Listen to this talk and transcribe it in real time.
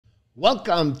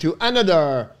Welcome to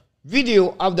another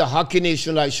video of the Hockey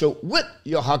Nation Live Show with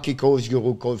your hockey coach,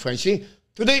 Guru Cole Frenchy.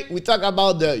 Today, we talk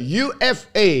about the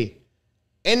UFA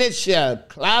NHL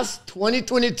Class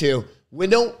 2022. We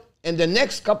know in the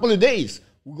next couple of days,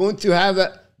 we're going to have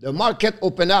the market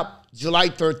open up July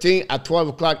 13 at 12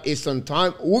 o'clock Eastern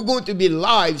Time. We're going to be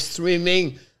live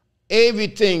streaming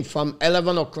everything from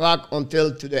 11 o'clock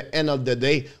until to the end of the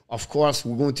day. Of course,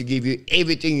 we're going to give you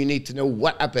everything you need to know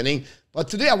what's happening. But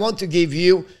today I want to give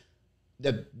you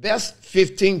the best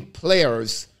 15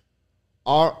 players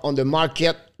are on the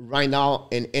market right now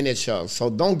in NHL. So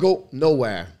don't go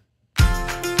nowhere.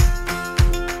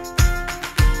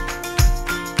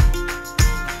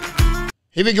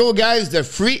 Here we go, guys. The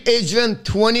free agent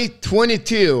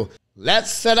 2022.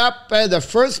 Let's set up the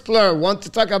first player I want to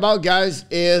talk about, guys,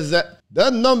 is the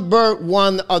number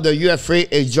one of the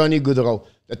UFA is Johnny Gaudreau.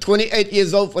 The 28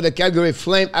 years old for the Calgary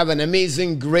Flame have an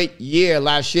amazing, great year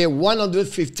last year.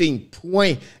 115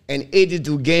 points and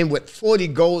 82 games with 40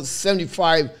 goals,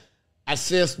 75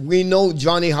 assists. We know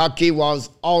Johnny Hockey was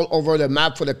all over the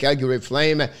map for the Calgary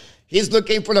Flame. He's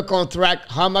looking for the contract.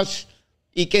 How much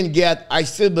he can get, I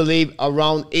still believe,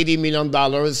 around $80 million.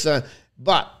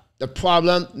 But the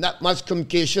problem, not much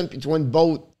communication between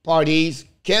both parties.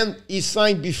 Can he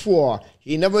sign before?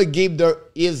 He never gave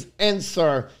his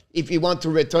answer if he want to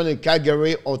return in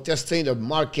Calgary or testing the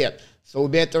market. So it'll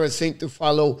be interesting to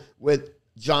follow with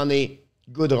Johnny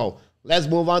Gaudreau. Let's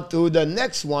move on to the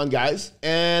next one, guys.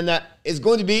 And it's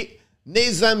going to be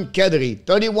Nazem Kadri,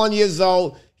 31 years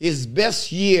old. His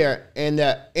best year in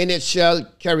the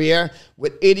NHL career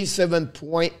with 87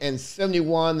 points and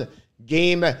 71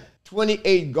 game,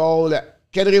 28 goals.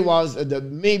 Kadri was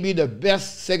maybe the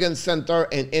best second center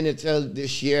in NHL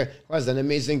this year. It was an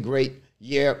amazing, great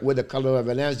year with the Colorado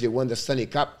Avalanche. They won the Stanley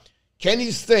Cup. Can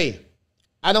he stay?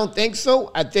 I don't think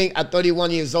so. I think at 31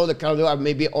 years old, the Colorado have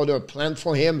maybe other plan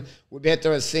for him. We'll be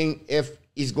interesting if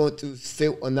he's going to stay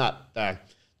or not.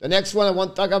 The next one I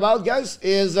want to talk about, guys,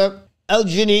 is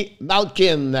Evgeny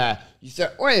Malkin. You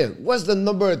said, oh, what's the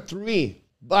number 3?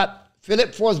 But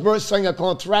Philip Forsberg signed a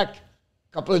contract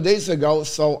a couple of days ago.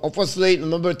 So, unfortunately, the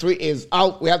number 3 is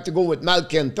out. We have to go with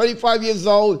Malkin. 35 years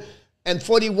old and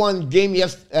 41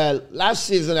 games last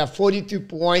season at 42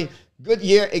 points. Good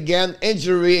year again.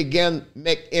 Injury again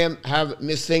make him have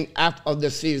missing half of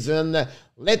the season.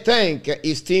 Letang,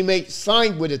 his teammate,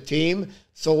 signed with the team.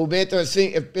 So we'll be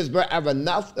interesting if Pittsburgh have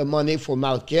enough money for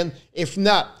Malkin. If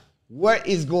not, where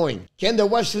is going? Can the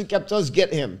Washington Capitals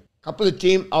get him? A couple of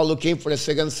teams are looking for the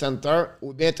second center.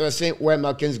 We'll be interesting where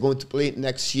Malkin is going to play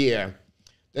next year.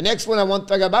 The next one I want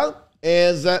to talk about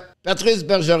is Patrice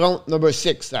Bergeron, number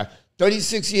 6.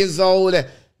 36 years old.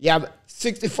 He have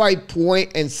 65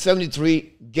 points and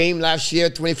 73 games last year,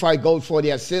 25 goals,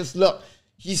 40 assists. Look,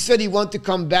 he said he wants to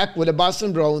come back with the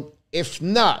Boston Bruins. If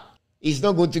not, he's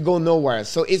not going to go nowhere.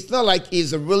 So it's not like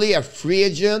he's really a free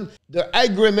agent. The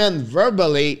agreement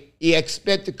verbally, he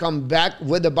expects to come back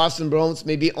with the Boston Bruins,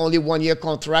 maybe only 1 year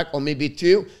contract or maybe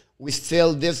 2. We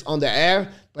still this on the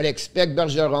air, but expect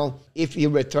Bergeron, if he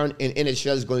return in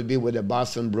NHL, is going to be with the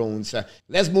Boston Bruins.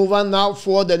 Let's move on now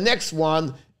for the next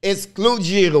one. It's Claude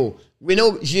Giroux. We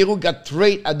know Giroux got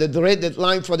traded at the trade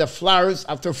deadline for the Flyers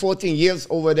after 14 years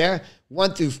over there.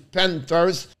 Went to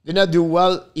Panthers. Did not do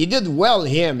well. He did well,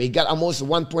 him. He got almost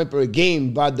 1 point per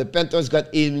game, but the Panthers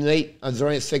got eliminated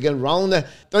during the second round.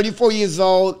 34 years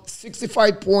old,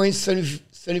 65 points,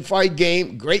 75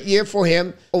 game. Great year for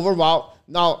him overall.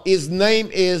 Now, his name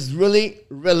is really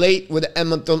relate with the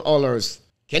Edmonton Oilers.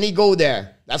 Can he go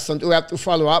there? That's something we have to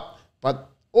follow up.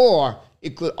 Or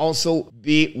it could also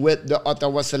be with the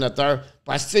Ottawa Senators.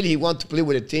 But still, he wants to play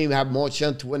with the team, have more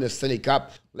chance to win the Stanley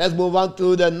Cup. Let's move on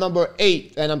to the number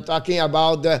 8. And I'm talking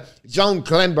about John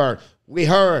Klingberg. We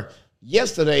heard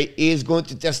yesterday he's going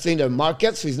to testing the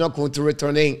market, so he's not going to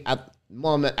returning at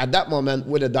that moment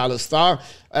with a Dallas Star.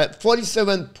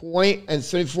 47 points and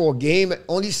 34 games,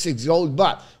 only 6 goals,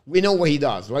 but we know what he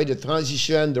does, right? The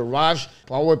transition, the rush,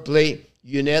 power play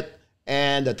unit,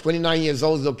 and the 29 years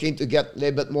old is looking to get a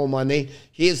little bit more money.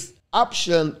 His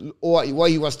option, or what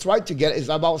he was trying to get, is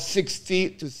about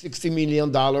 $60 to $60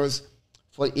 million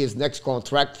for his next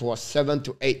contract for 7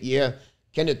 to 8 years.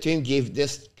 Can the team give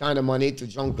this kind of money to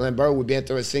John Klingberg? Would be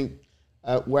interesting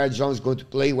where John's going to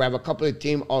play. We have a couple of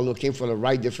teams all looking for the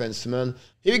right defenseman.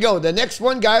 Here we go. The next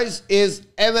one, guys, is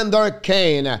Evander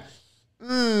Kane.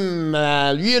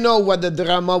 You know what the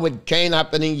drama with Kane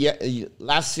happening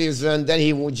last season. Then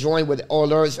he will join with the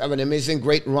Oilers, have an amazing,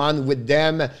 great run with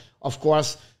them. Of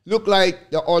course, look like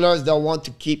the Oilers don't want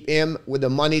to keep him with the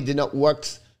money did not work,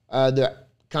 the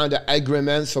kind of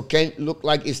agreement. So Kane look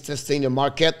like he's testing the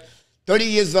market. 30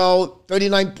 years old,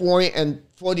 39 point and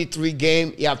 43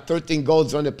 game. He had 13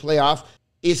 goals on the playoff.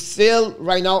 He's still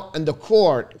right now in the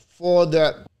court for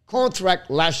the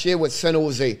contract last year with San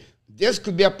Jose. This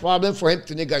could be a problem for him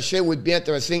to negotiate. Would be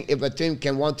interesting if a team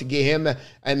can want to give him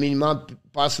a minimum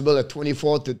possible of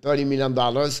 $24 to $30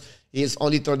 million. He's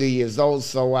only 30 years old,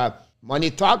 so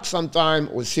money talks sometime.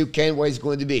 We'll see where he's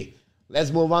going to be. Let's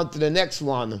move on to the next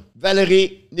one.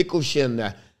 Valeri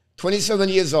Nichushkin, 27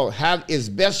 years old, had his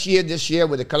best year this year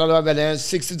with the Colorado Avalanche,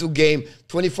 62 game,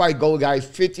 25 goal guy,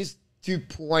 52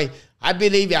 point. I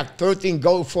believe he had 13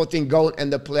 goal, 14 goal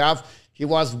in the playoff. He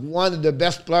was one of the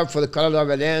best players for the Colorado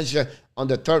Avalanche on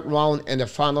the third round in the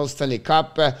final Stanley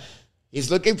Cup. He's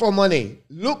looking for money.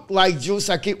 Look like Joe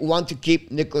Sakic want to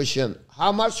keep Nichushkin.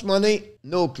 How much money?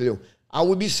 No clue. I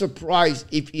would be surprised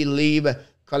if he leave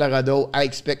Colorado. I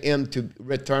expect him to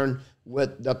return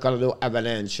with the Colorado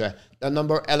Avalanche. The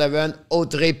number 11,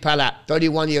 Ondrej Palat,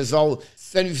 31 years old,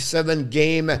 77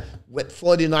 game with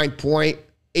 49 point,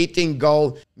 18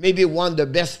 goal. Maybe one of the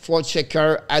best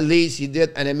forechecker. At least he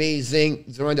did an amazing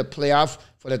during the playoff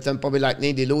for the Tampa Bay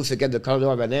Lightning. They lose against the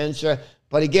Colorado Avalanche.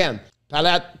 But again,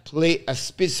 Palat play a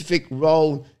specific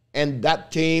role in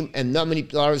that team, and not many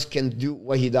players can do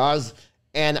what he does.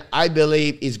 And I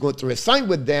believe he's going to resign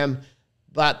with them.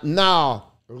 But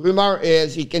now, rumor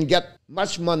is he can get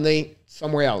much money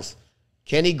somewhere else.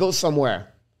 Can he go somewhere?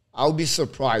 I'll be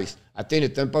surprised. I think the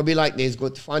Tampa Bay Lightning is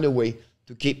going to find a way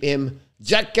to keep him.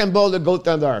 Jack Campbell, the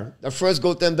goaltender, the first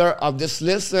goaltender of this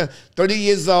list, 30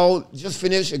 years old, just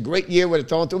finished a great year with the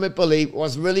Toronto Maple Leafs.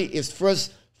 Was really his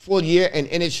first full year in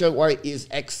NHL where he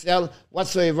excelled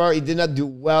whatsoever. He did not do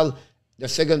well the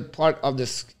second part of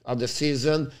the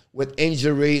season with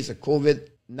injuries,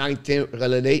 COVID-19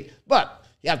 related. But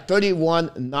he had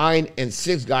 31, 9, and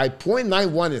 6 guy,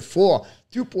 .91 and 4,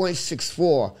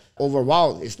 2.64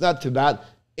 overall. It's not too bad.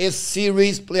 His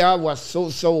series player was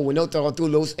so-so. We know Toronto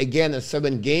lost again a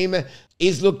 7 game.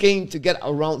 He's looking to get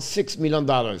around $6 million,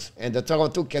 and the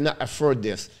Toronto cannot afford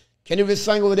this. Can he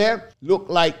resign over there? Look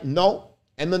like no.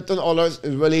 Edmonton Oilers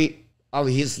is really on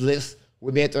his list.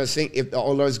 Would be interesting if the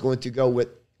Oilers is going to go with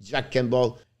Jack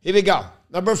Campbell. Here we go.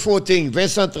 Number 14,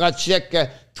 Vincent Trocheck,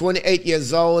 28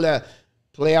 years old,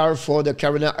 player for the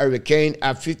Carolina Hurricane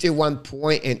at 51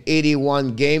 point and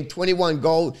 81 game, 21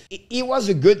 goal. It was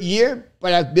a good year,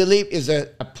 but I believe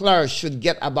a player should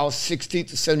get about 60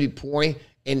 to 70 point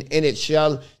in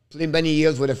NHL. Played many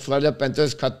years with the Florida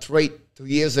Panthers, cut trade 2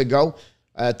 years ago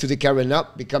to the Carolina,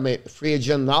 become a free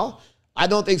agent now. I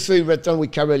don't think so he returned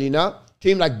with Carolina.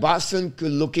 Team like Boston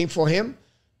could looking for him,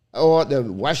 or the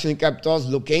Washington Capitals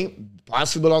looking,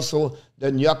 possible also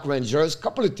the New York Rangers.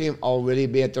 Couple of teams already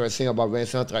be interesting about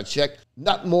Vincent Trocheck.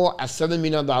 Not more at $7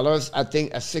 million. I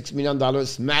think a $6 million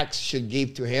max should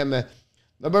give to him.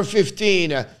 Number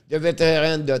 15, the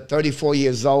veteran, the 34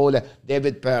 years old,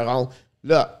 David Perron.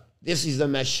 Look, this is the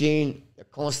machine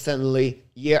constantly,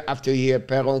 year after year.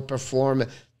 Perron performed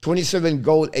 27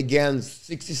 goals against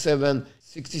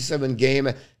 67 game,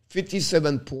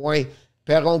 57 point.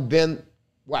 Perron been,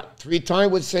 3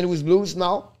 times with St. Louis Blues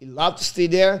now? He loves to stay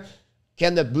there.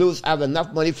 Can the Blues have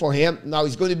enough money for him? Now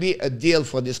it's going to be a deal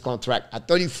for this contract. At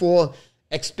 34,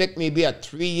 expect maybe at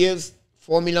 3 years,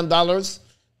 $4 million.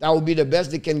 That would be the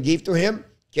best they can give to him.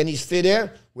 Can he stay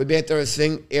there? Would be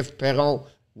interesting if Perron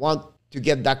want to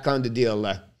get that kind of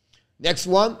deal. Next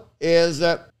one is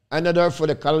another for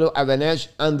the Colorado Avalanche,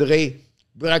 Andrei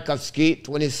Burakovsky,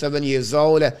 27 years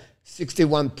old,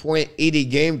 61 point, 80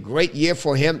 game. Great year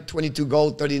for him, 22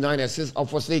 goals, 39 assists.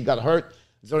 Obviously, he got hurt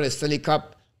during the Stanley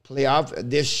Cup playoff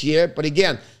this year. But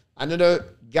again, another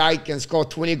guy can score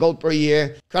 20 goals per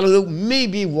year. Colorado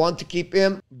maybe want to keep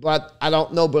him, but I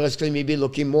don't know. Burakovsky may be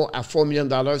looking more at $4 million.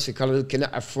 So Colorado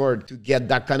cannot afford to get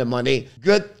that kind of money.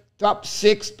 Good top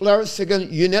 6 players,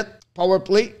 second unit, power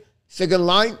play. Second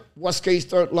line, West Coast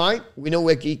third line. We know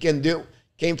what he can do.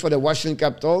 Came for the Washington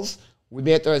Capitals. We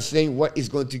be interesting what is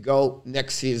going to go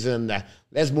next season.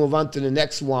 Let's move on to the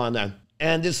next one.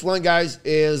 And this one, guys,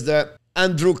 is the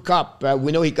Andrew Copp.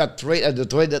 We know he got traded at the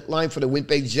trade deadline for the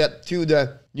Winnipeg Jets to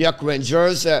the New York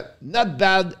Rangers. Not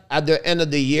bad at the end of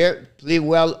the year. Played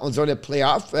well on the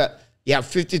playoff. He had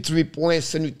 53 points,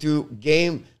 72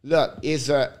 game. Look, he's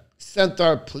a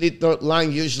center, play third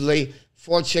line usually.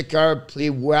 Forechecker,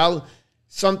 play well.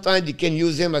 Sometimes you can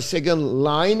use him as second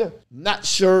line. Not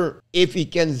sure if he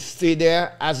can stay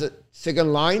there as a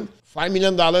second line. $5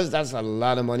 million, that's a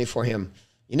lot of money for him.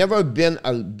 He never been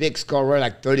a big scorer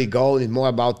like 30 goals. It's more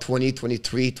about 20,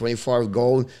 23, 24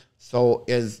 goals. So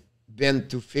it's been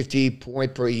to 50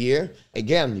 points per year.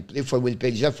 Again, he played for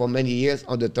Winnipeg Jets for many years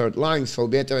on the third line. So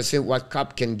it'll be interesting what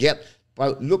Copp can get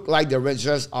but look like the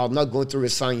Rangers are not going to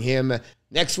resign him.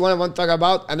 Next one I want to talk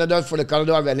about, another for the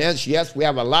Colorado Avalanche. Yes, we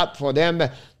have a lot for them.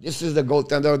 This is the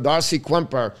goaltender, Darcy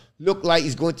Kuemper. Look like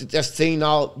he's going to testing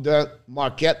out the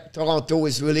market. Toronto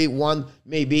is really one,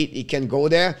 maybe he can go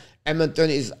there. Edmonton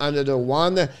is another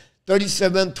one.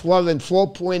 37, 12, and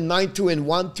 4, .92 and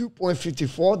 1,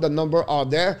 2.54. The number are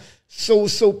there. So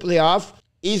playoff.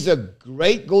 He's a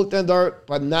great goaltender,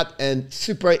 but not a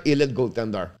super elite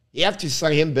goaltender. You have to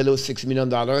sign him below $6 million.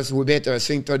 We'll be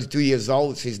interesting, 32 years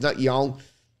old, so he's not young.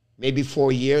 Maybe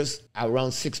 4 years,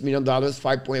 around $6 million,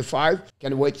 5.5.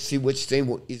 Can't wait to see which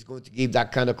team is going to give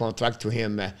that kind of contract to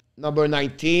him. Number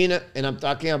 19, and I'm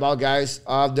talking about, guys,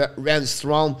 of the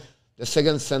Renstrom, the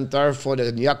second center for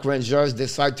the New York Rangers,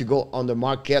 decide to go on the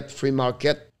market, free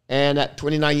market. And at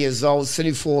 29 years old,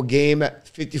 74 game,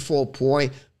 54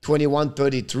 point,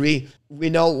 21-33. We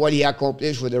know what he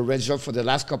accomplished with the Rangers for the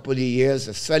last couple of years.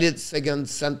 A solid second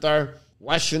center.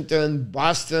 Washington,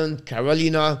 Boston,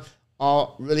 Carolina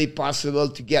are really possible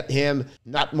to get him.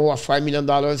 Not more $5 million.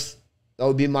 That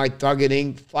would be my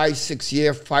targeting. 5-6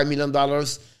 year, $5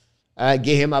 million.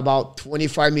 Give him about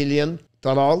 $25 million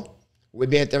total. Would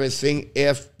be interesting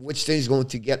if which team is going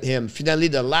to get him. Finally,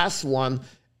 the last one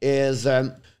is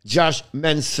Josh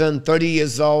Manson, 30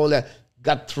 years old.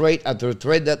 Got traded at the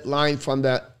trade deadline from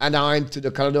the Anaheim to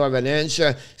the Colorado Avalanche.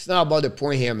 It's not about the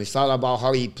point here. It's all about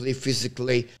how he plays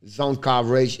physically. Zone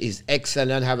coverage is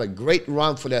excellent. Have a great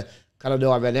run for the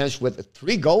Colorado Avalanche with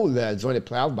 3 goals during the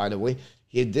playoff, by the way.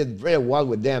 He did very well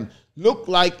with them. Look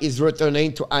like he's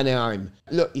returning to Anaheim.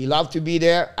 Look, he loved to be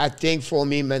there. I think for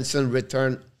me, Manson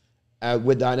returned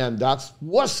with the Anaheim Ducks.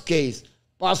 Worst case,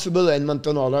 possible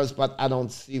Edmonton Oilers, but I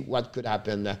don't see what could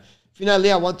happen.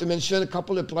 Finally, I want to mention a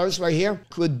couple of players right here.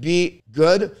 Could be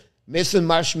good. Mason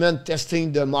Marshman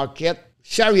testing the market.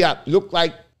 Chariot looked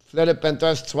like Florida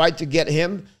Panthers tried to get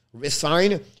him,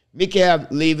 resign. MICHEL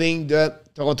leaving the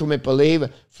Toronto Maple Leafs.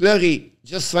 Fleury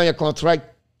just signed a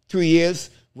contract 2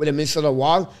 years with the Minnesota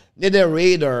Wild.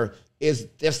 Niederreiter is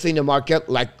testing the market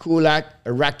like Kulak,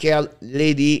 Raquel,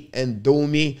 Lady, and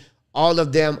Domi. All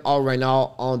of them are right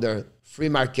now on the free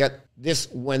market this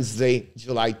Wednesday,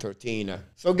 July 13.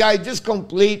 So, guys, this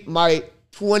complete my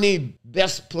 20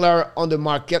 best player on the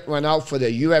market right now for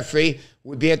the UFA.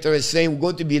 Would be interesting. We're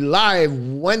going to be live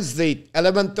Wednesday,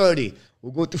 11:30.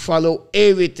 We're going to follow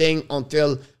everything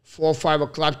until 4 or 5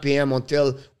 o'clock p.m.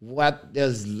 until what the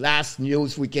last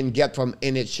news we can get from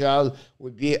NHL.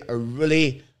 Would be a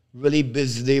really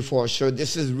busy day for sure.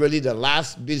 This is really the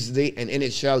last busy day in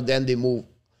NHL. Then they move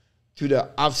to the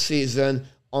off season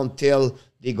until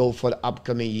they go for the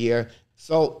upcoming year.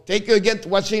 So thank you again for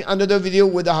watching another video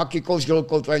with the hockey coach, Girl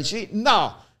Coach Frenchy.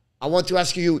 Now, I want to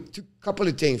ask you a couple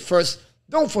of things. First,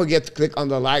 don't forget to click on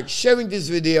the like, sharing this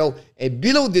video, and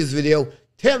below this video,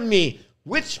 tell me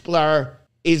which player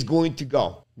is going to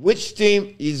go. Which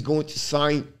team is going to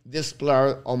sign this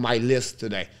player on my list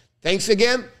today. Thanks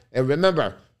again, and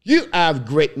remember, you have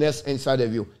greatness inside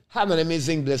of you. Have an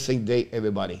amazing, blessing day,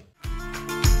 everybody.